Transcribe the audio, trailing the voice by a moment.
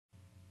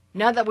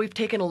Now that we've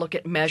taken a look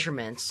at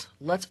measurements,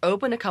 let's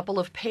open a couple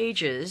of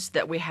pages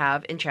that we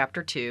have in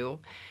Chapter 2,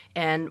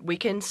 and we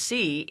can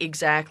see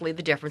exactly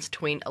the difference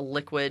between a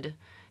liquid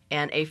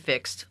and a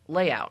fixed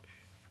layout.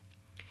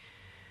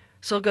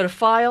 So I'll go to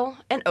File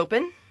and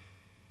Open.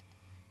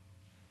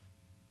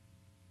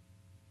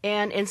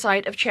 And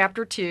inside of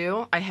Chapter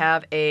 2, I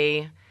have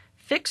a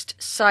fixed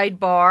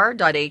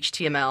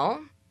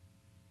sidebar.html.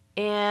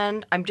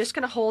 And I'm just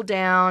going to hold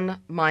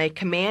down my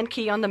Command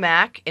key on the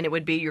Mac, and it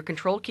would be your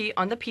Control key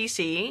on the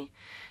PC.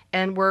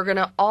 And we're going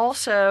to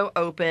also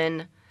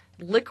open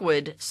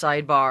liquid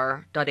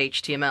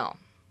sidebar.html.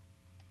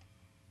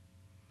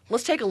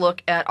 Let's take a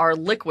look at our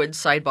liquid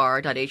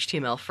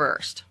sidebar.html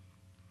first.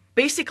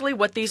 Basically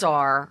what these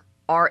are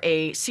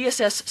a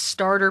CSS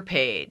starter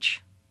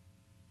page.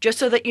 Just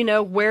so that you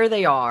know where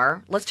they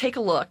are, let's take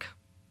a look.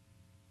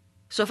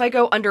 So if I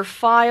go under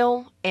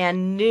File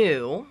and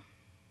New,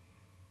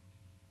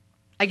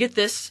 I get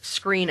this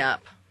screen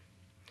up.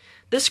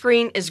 This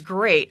screen is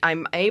great.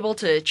 I'm able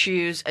to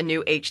choose a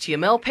new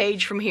HTML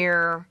page from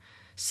here,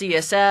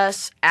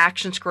 CSS,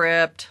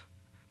 ActionScript,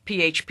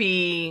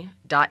 PHP,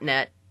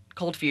 .NET,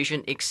 Cold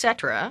Fusion,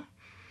 etc.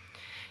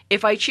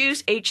 If I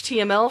choose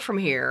HTML from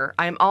here,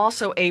 I'm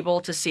also able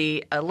to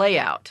see a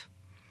layout.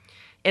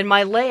 In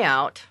my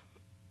layout,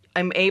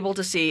 I'm able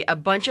to see a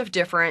bunch of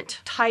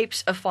different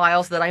types of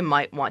files that I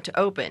might want to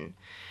open.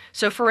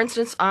 So for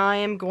instance, I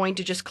am going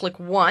to just click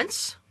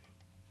once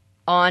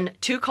on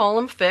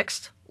 2-column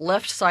fixed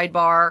left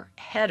sidebar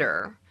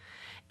header,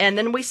 and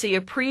then we see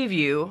a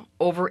preview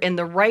over in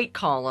the right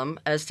column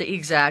as to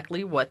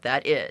exactly what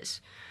that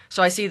is.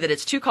 So I see that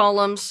it's 2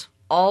 columns,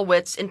 all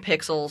widths in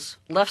pixels,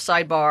 left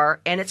sidebar,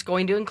 and it's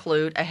going to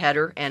include a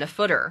header and a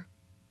footer.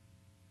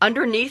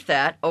 Underneath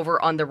that,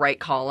 over on the right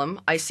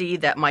column, I see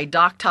that my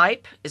doc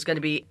type is going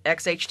to be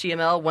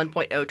XHTML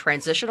 1.0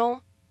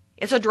 transitional.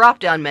 It's a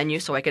drop-down menu,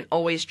 so I can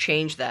always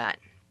change that.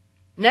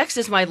 Next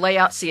is my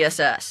layout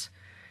CSS.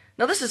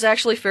 Now this is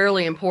actually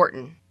fairly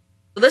important.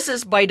 This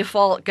is by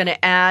default going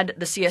to add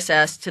the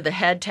CSS to the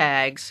head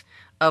tags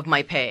of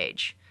my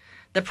page.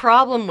 The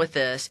problem with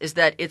this is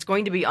that it's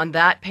going to be on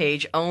that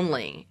page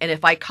only. And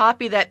if I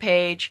copy that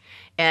page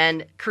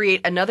and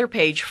create another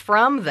page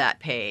from that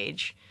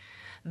page,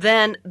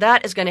 then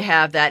that is going to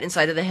have that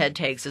inside of the head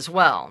tags as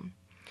well.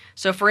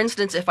 So for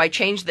instance, if I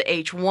change the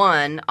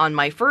H1 on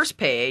my first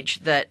page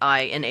that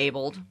I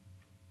enabled,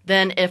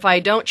 then if I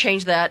don't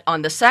change that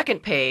on the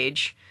second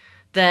page,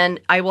 then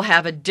I will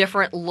have a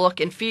different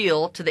look and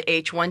feel to the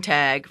H1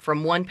 tag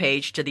from one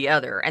page to the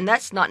other. And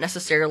that's not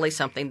necessarily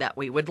something that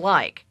we would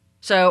like.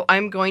 So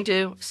I'm going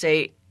to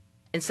say,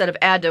 instead of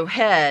add to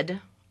head,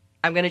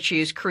 I'm going to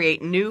choose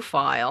create new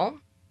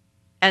file.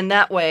 And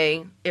that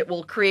way it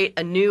will create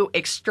a new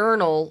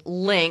external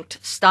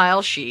linked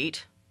style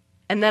sheet.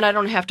 And then I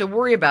don't have to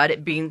worry about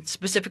it being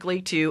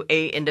specifically to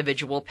a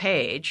individual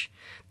page.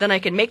 Then I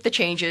can make the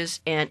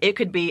changes, and it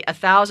could be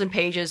 1,000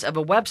 pages of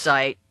a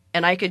website,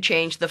 and I could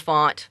change the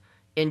font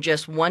in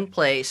just one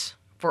place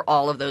for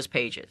all of those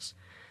pages.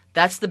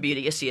 That's the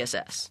beauty of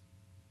CSS.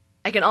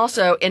 I can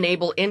also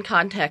enable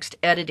in-context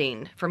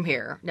editing from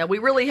here. Now, we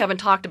really haven't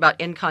talked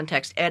about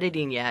in-context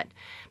editing yet,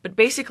 but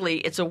basically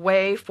it's a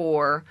way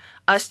for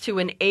us to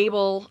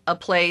enable a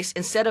place,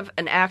 instead of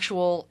an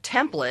actual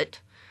template,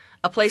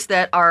 a place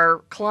that our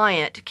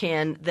client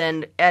can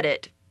then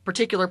edit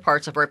particular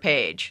parts of our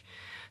page.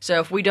 So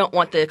if we don't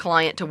want the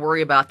client to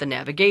worry about the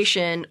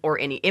navigation or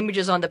any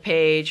images on the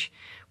page,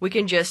 we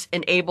can just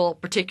enable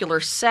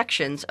particular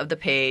sections of the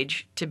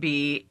page to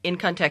be in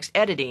context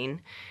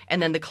editing,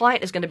 and then the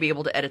client is going to be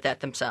able to edit that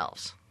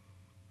themselves.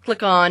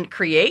 Click on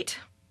Create.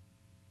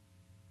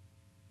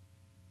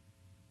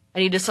 I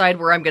need to decide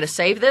where I'm going to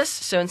save this.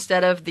 So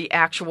instead of the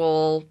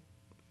actual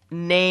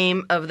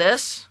name of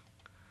this,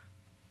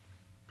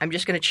 I'm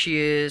just going to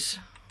choose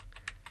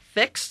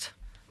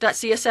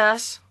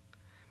fixed.css.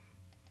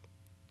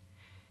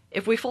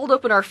 If we fold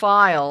open our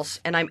files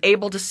and I'm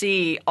able to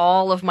see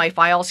all of my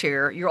files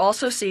here, you'll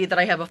also see that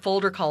I have a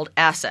folder called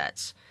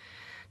Assets.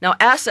 Now,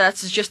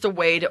 Assets is just a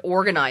way to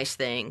organize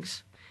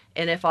things.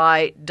 And if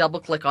I double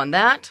click on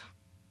that,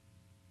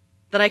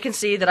 then I can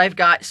see that I've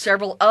got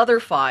several other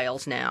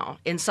files now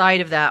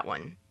inside of that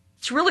one.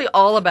 It's really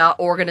all about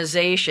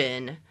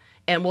organization,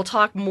 and we'll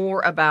talk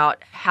more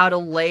about how to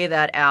lay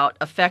that out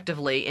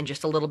effectively in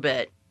just a little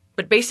bit.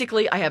 But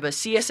basically, I have a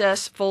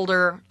CSS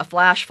folder, a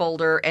Flash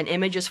folder, an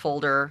Images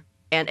folder,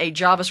 and a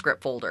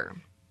JavaScript folder.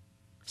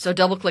 So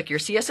double-click your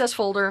CSS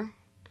folder,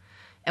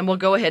 and we'll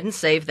go ahead and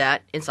save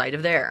that inside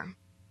of there.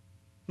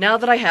 Now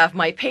that I have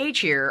my page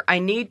here, I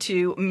need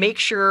to make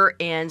sure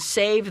and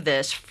save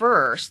this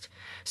first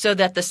so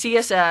that the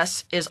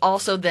CSS is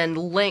also then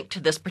linked to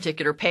this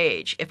particular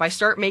page. If I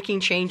start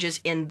making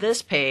changes in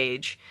this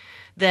page,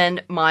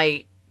 then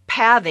my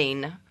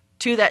pathing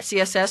to that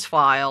CSS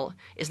file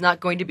is not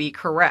going to be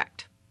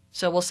correct.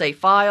 So we'll say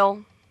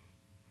File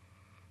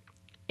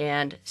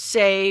and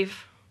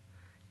Save,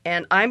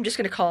 and I'm just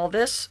going to call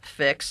this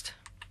Fixed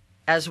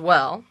as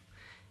well,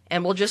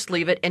 and we'll just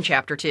leave it in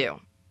Chapter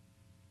 2.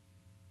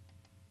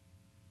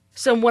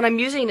 So when I'm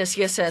using a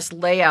CSS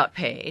layout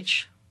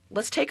page,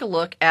 let's take a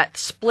look at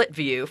split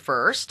view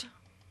first.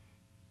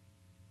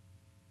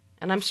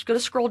 And I'm just going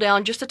to scroll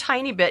down just a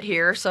tiny bit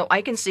here so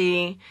I can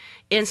see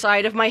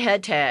inside of my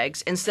head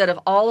tags, instead of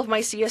all of my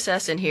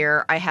CSS in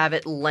here, I have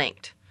it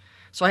linked.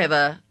 So I have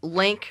a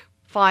link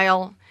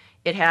file.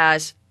 It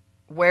has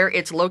where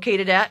it's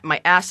located at,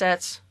 my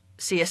assets,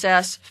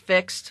 CSS,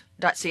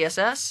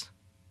 fixed.css.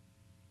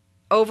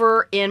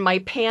 Over in my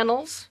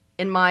panels,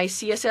 in my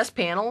CSS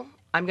panel,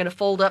 I'm going to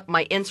fold up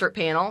my insert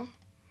panel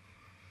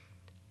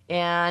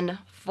and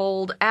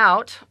fold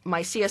out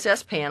my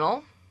CSS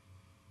panel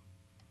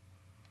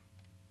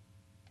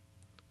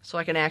so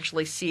I can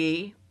actually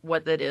see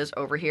what that is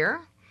over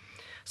here.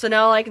 So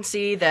now I can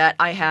see that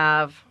I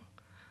have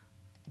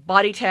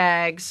body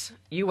tags,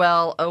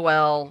 UL,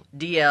 OL,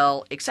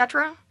 DL,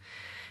 etc.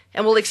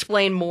 And we'll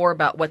explain more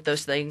about what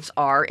those things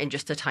are in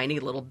just a tiny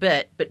little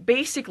bit. But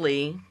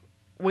basically,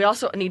 we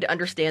also need to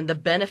understand the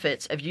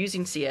benefits of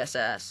using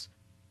CSS.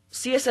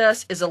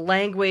 CSS is a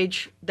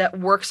language that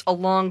works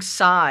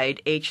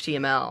alongside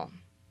HTML.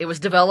 It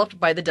was developed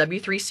by the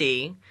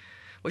W3C,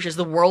 which is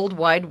the World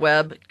Wide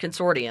Web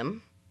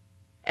Consortium.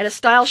 And a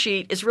style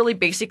sheet is really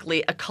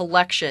basically a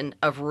collection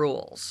of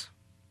rules.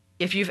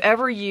 If you've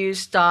ever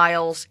used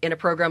styles in a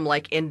program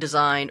like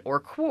InDesign or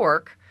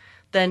Quark,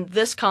 then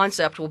this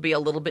concept will be a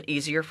little bit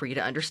easier for you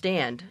to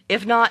understand.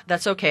 If not,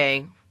 that's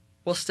okay.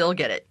 We'll still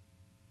get it.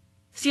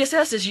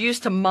 CSS is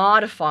used to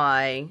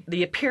modify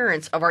the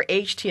appearance of our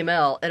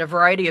HTML in a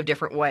variety of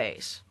different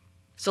ways.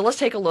 So let's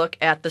take a look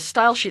at the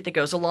style sheet that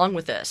goes along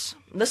with this.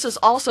 This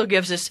also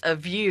gives us a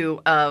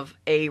view of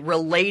a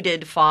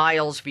related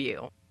files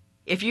view.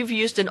 If you've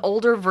used an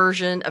older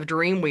version of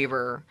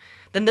Dreamweaver,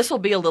 then this will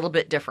be a little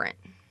bit different.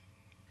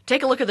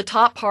 Take a look at the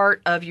top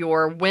part of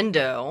your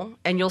window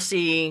and you'll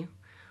see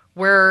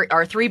where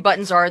our three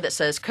buttons are that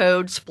says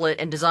Code, Split,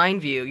 and Design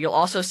View. You'll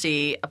also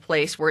see a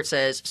place where it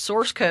says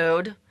Source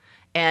Code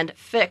and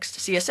Fixed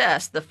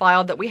CSS, the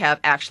file that we have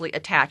actually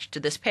attached to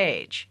this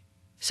page.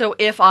 So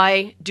if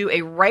I do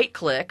a right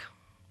click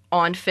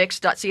on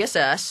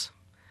fixed.css,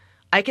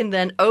 I can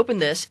then open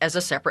this as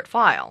a separate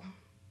file.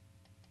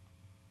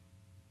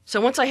 So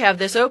once I have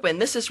this open,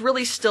 this is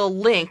really still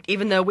linked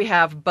even though we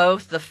have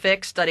both the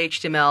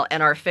fix.html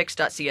and our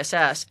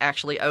fix.css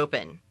actually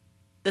open.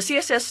 The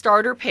CSS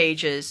starter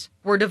pages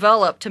were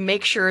developed to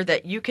make sure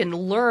that you can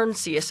learn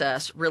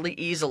CSS really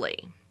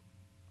easily.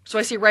 So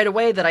I see right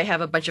away that I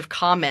have a bunch of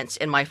comments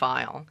in my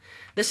file.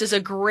 This is a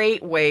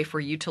great way for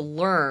you to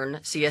learn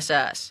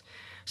CSS.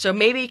 So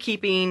maybe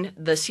keeping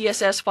the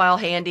CSS file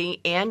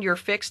handy and your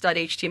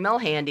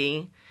fix.html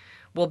handy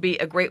will be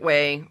a great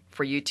way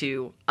for you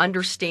to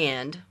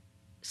understand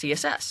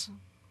CSS.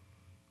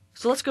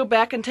 So let's go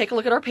back and take a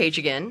look at our page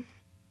again.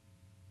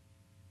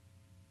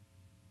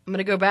 I'm going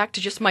to go back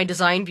to just my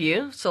design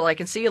view so I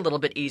can see a little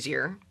bit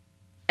easier.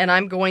 And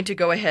I'm going to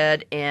go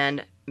ahead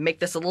and make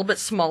this a little bit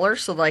smaller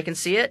so that I can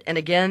see it. And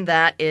again,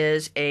 that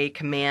is a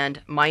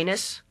command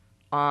minus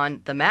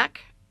on the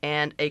Mac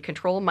and a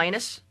control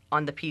minus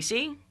on the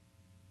PC.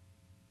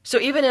 So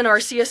even in our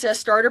CSS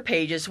starter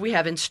pages, we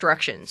have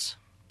instructions.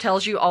 It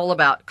tells you all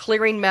about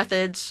clearing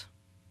methods,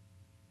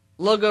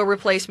 logo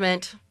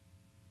replacement,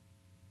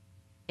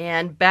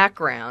 and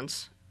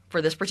backgrounds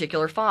for this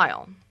particular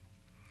file.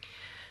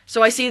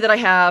 So I see that I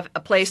have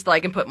a place that I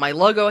can put my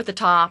logo at the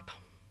top.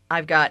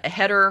 I've got a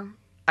header.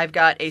 I've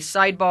got a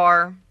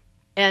sidebar.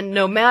 And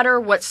no matter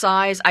what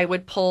size I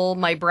would pull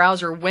my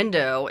browser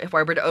window, if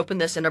I were to open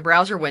this in a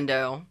browser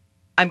window,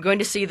 I'm going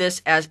to see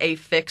this as a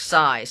fixed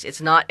size.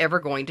 It's not ever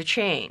going to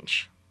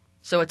change.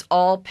 So it's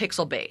all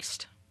pixel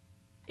based.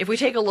 If we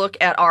take a look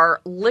at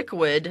our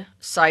liquid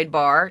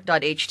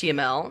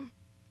sidebar.html,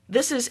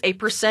 this is a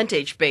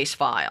percentage base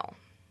file.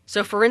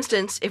 So for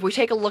instance, if we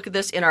take a look at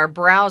this in our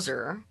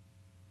browser,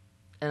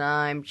 and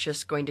I'm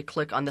just going to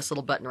click on this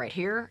little button right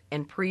here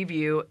and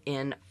preview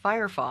in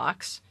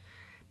Firefox,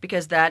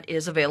 because that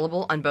is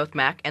available on both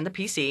Mac and the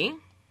PC.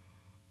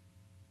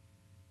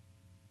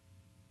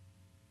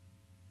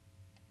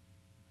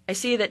 I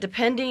see that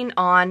depending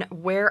on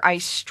where I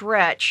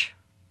stretch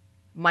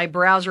my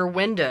browser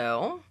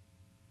window,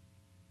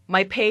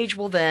 my page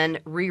will then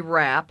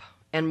rewrap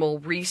and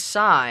will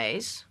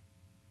resize.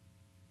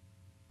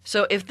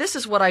 So if this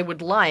is what I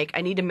would like,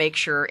 I need to make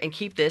sure and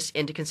keep this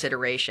into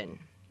consideration.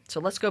 So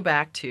let's go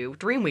back to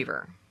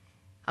Dreamweaver.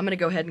 I'm going to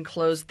go ahead and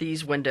close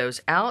these windows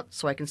out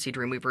so I can see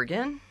Dreamweaver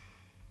again.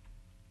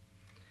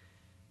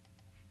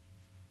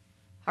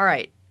 All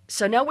right,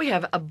 so now we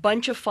have a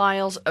bunch of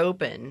files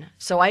open,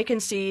 so I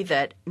can see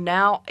that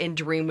now in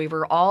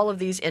Dreamweaver all of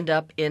these end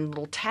up in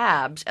little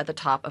tabs at the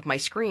top of my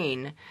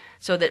screen,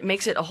 so that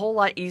makes it a whole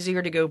lot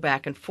easier to go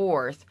back and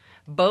forth,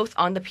 both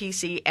on the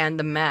PC and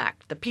the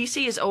Mac. The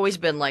PC has always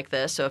been like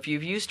this, so if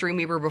you've used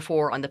Dreamweaver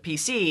before on the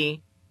PC,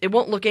 it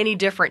won't look any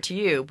different to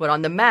you, but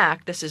on the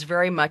Mac, this is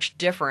very much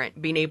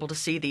different, being able to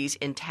see these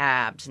in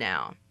tabs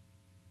now.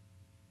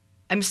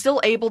 I'm still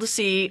able to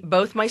see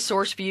both my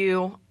source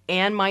view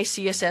and my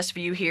CSS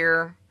view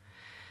here.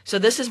 So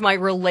this is my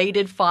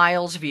related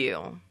files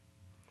view.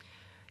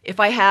 If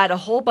I had a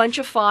whole bunch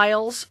of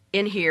files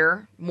in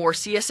here, more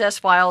CSS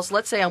files,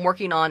 let's say I'm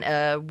working on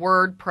a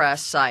WordPress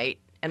site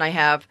and I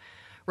have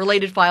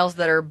related files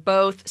that are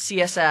both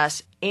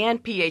CSS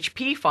and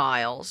PHP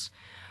files,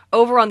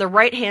 over on the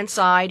right-hand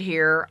side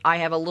here, I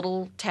have a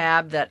little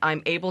tab that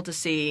I'm able to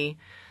see.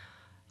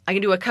 I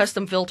can do a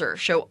custom filter,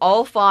 show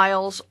all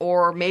files,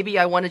 or maybe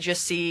I want to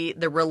just see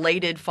the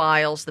related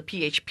files, the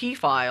PHP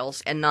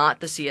files, and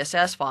not the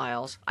CSS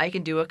files. I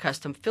can do a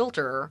custom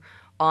filter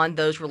on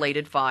those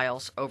related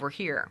files over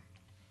here.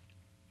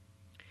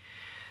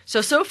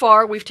 So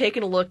far we've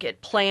taken a look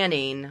at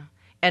planning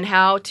and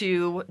how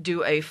to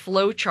do a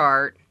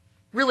flowchart,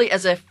 really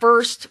as a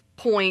first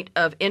point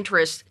of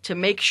interest to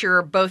make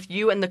sure both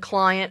you and the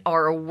client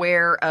are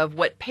aware of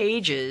what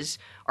pages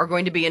are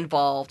going to be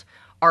involved,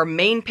 our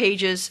main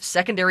pages,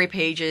 secondary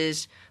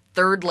pages,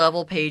 third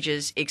level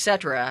pages,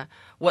 etc.,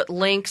 what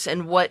links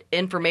and what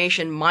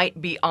information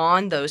might be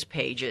on those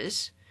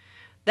pages.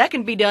 That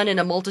can be done in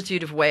a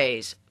multitude of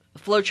ways. The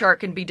flowchart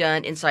can be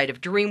done inside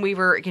of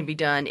Dreamweaver, it can be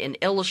done in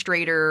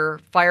Illustrator,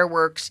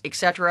 Fireworks,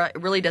 etc.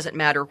 It really doesn't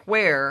matter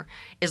where,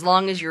 as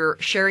long as you're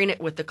sharing it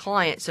with the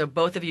client so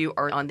both of you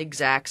are on the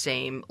exact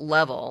same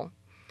level.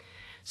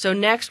 So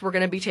next we're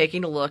going to be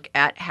taking a look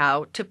at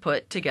how to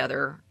put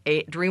together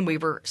a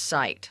Dreamweaver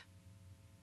site.